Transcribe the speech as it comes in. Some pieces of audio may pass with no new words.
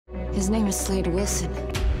His name is Slade Wilson.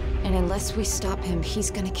 And unless we stop him, he's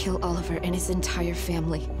gonna kill Oliver and his entire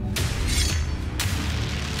family.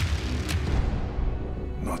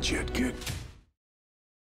 Not yet, kid.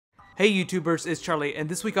 Hey YouTubers, it's Charlie, and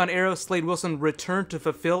this week on Arrow, Slade Wilson returned to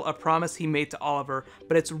fulfill a promise he made to Oliver,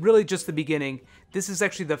 but it's really just the beginning. This is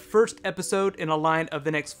actually the first episode in a line of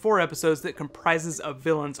the next 4 episodes that comprises a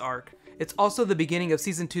villain's arc. It's also the beginning of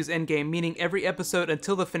Season 2's endgame, meaning every episode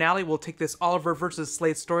until the finale will take this Oliver vs.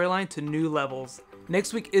 Slade storyline to new levels.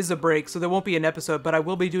 Next week is a break, so there won't be an episode, but I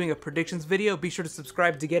will be doing a predictions video. Be sure to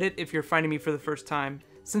subscribe to get it if you're finding me for the first time.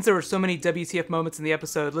 Since there were so many WTF moments in the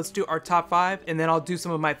episode, let's do our top 5, and then I'll do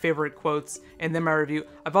some of my favorite quotes, and then my review.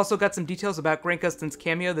 I've also got some details about Grant Gustin's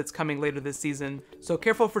cameo that's coming later this season, so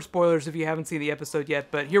careful for spoilers if you haven't seen the episode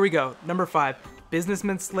yet, but here we go. Number 5,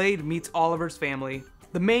 Businessman Slade meets Oliver's family.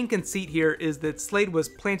 The main conceit here is that Slade was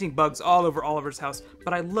planting bugs all over Oliver's house,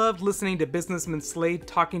 but I loved listening to Businessman Slade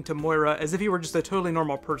talking to Moira as if he were just a totally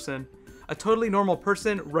normal person. A totally normal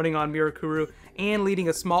person running on Mirakuru and leading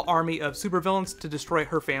a small army of supervillains to destroy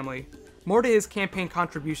her family. More to his campaign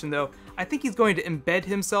contribution though, I think he's going to embed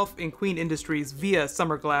himself in Queen Industries via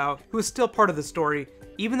Summer Glau, who is still part of the story.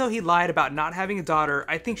 Even though he lied about not having a daughter,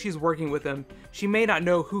 I think she's working with him. She may not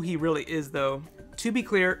know who he really is though. To be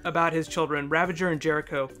clear about his children, Ravager and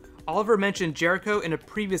Jericho, Oliver mentioned Jericho in a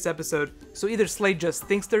previous episode, so either Slade just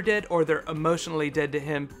thinks they're dead or they're emotionally dead to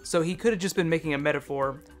him, so he could have just been making a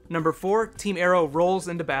metaphor. Number 4, Team Arrow rolls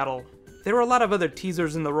into battle. There were a lot of other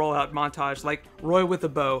teasers in the rollout montage, like Roy with a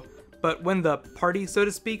bow, but when the party, so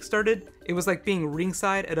to speak, started, it was like being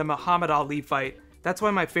ringside at a Muhammad Ali fight. That's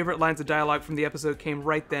why my favorite lines of dialogue from the episode came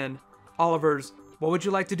right then. Oliver's, "What would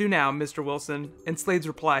you like to do now, Mr. Wilson?" And Slade's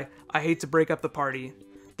reply, "I hate to break up the party."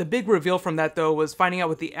 The big reveal from that though was finding out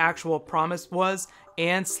what the actual promise was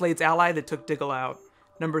and Slade's ally that took Diggle out.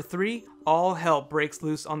 Number 3, all hell breaks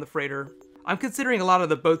loose on the freighter. I'm considering a lot of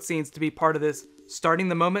the boat scenes to be part of this, starting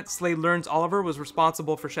the moment Slade learns Oliver was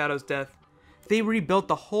responsible for Shadow's death. They rebuilt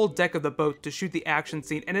the whole deck of the boat to shoot the action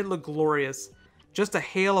scene and it looked glorious. Just a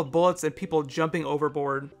hail of bullets and people jumping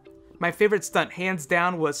overboard. My favorite stunt hands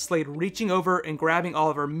down was Slade reaching over and grabbing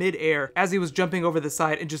Oliver mid-air as he was jumping over the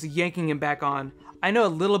side and just yanking him back on. I know a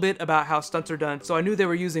little bit about how stunts are done, so I knew they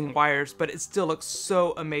were using wires, but it still looks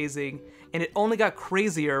so amazing, and it only got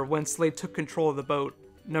crazier when Slade took control of the boat.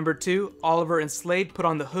 Number 2, Oliver and Slade put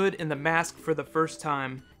on the hood and the mask for the first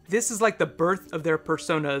time. This is like the birth of their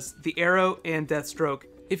personas, the Arrow and Deathstroke.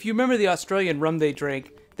 If you remember the Australian rum they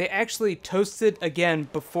drank, they actually toasted again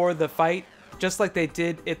before the fight, just like they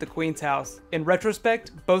did at the Queen's house. In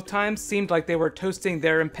retrospect, both times seemed like they were toasting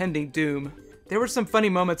their impending doom. There were some funny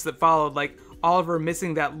moments that followed, like Oliver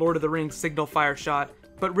missing that Lord of the Rings signal fire shot,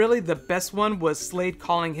 but really the best one was Slade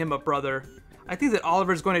calling him a brother. I think that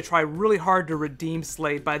Oliver's going to try really hard to redeem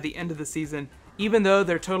Slade by the end of the season, even though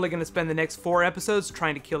they're totally going to spend the next 4 episodes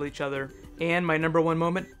trying to kill each other. And my number 1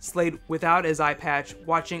 moment, Slade without his eye patch,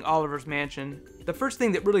 watching Oliver's mansion. The first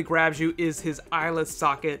thing that really grabs you is his eyeless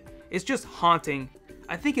socket. It's just haunting.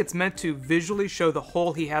 I think it's meant to visually show the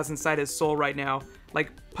hole he has inside his soul right now.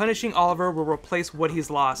 Like, punishing Oliver will replace what he's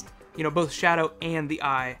lost. You know, both Shadow and the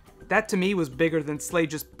eye. That to me was bigger than Slade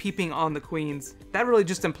just peeping on the queens. That really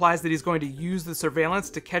just implies that he's going to use the surveillance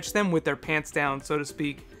to catch them with their pants down, so to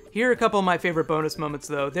speak. Here are a couple of my favorite bonus moments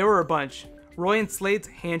though. There were a bunch. Roy and Slade's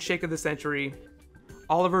handshake of the century.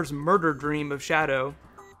 Oliver's murder dream of Shadow.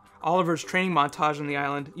 Oliver's training montage on the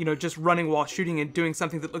island, you know, just running while shooting and doing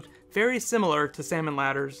something that looked very similar to salmon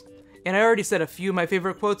ladders. And I already said a few of my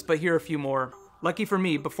favorite quotes, but here are a few more. Lucky for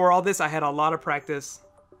me, before all this I had a lot of practice.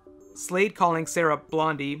 Slade calling Sarah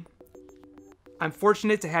Blondie. I'm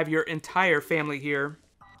fortunate to have your entire family here.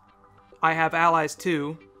 I have allies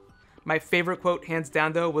too. My favorite quote hands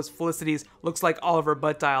down though was Felicity's "looks like Oliver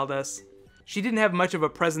butt dialed us." She didn't have much of a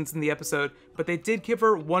presence in the episode, but they did give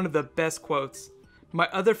her one of the best quotes. My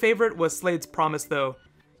other favorite was Slade's promise though.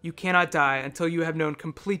 You cannot die until you have known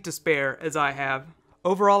complete despair as I have.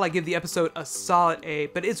 Overall, I give the episode a solid A,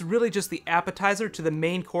 but it's really just the appetizer to the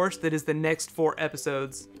main course that is the next 4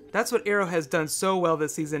 episodes. That's what Arrow has done so well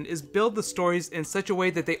this season, is build the stories in such a way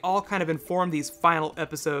that they all kind of inform these final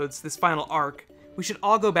episodes, this final arc. We should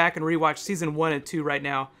all go back and rewatch season 1 and 2 right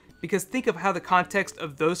now, because think of how the context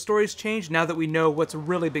of those stories changed now that we know what's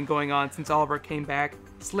really been going on since Oliver came back.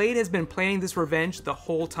 Slade has been planning this revenge the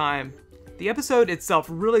whole time. The episode itself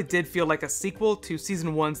really did feel like a sequel to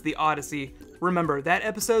season 1's The Odyssey. Remember, that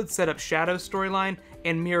episode set up Shadow's storyline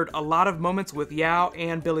and mirrored a lot of moments with Yao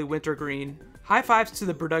and Billy Wintergreen. High fives to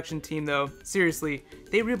the production team though, seriously,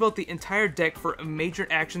 they rebuilt the entire deck for a major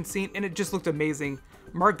action scene and it just looked amazing.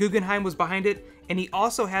 Mark Guggenheim was behind it, and he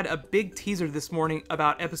also had a big teaser this morning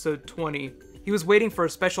about episode 20. He was waiting for a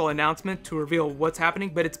special announcement to reveal what's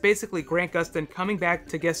happening, but it's basically Grant Gustin coming back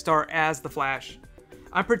to guest star as the Flash.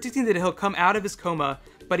 I'm predicting that he'll come out of his coma,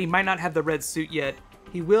 but he might not have the red suit yet.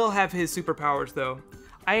 He will have his superpowers though.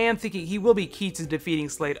 I am thinking he will be key to defeating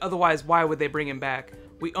Slade, otherwise why would they bring him back?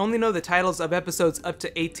 We only know the titles of episodes up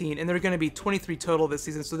to 18, and there are going to be 23 total this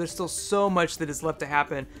season, so there's still so much that is left to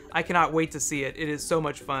happen. I cannot wait to see it. It is so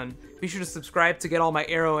much fun. Be sure to subscribe to get all my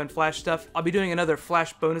Arrow and Flash stuff. I'll be doing another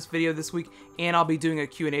Flash bonus video this week, and I'll be doing a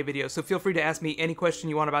Q&A video, so feel free to ask me any question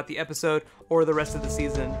you want about the episode or the rest of the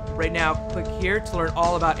season. Right now, click here to learn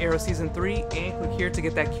all about Arrow Season 3, and click here to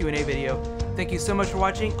get that Q&A video. Thank you so much for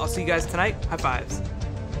watching. I'll see you guys tonight. High fives.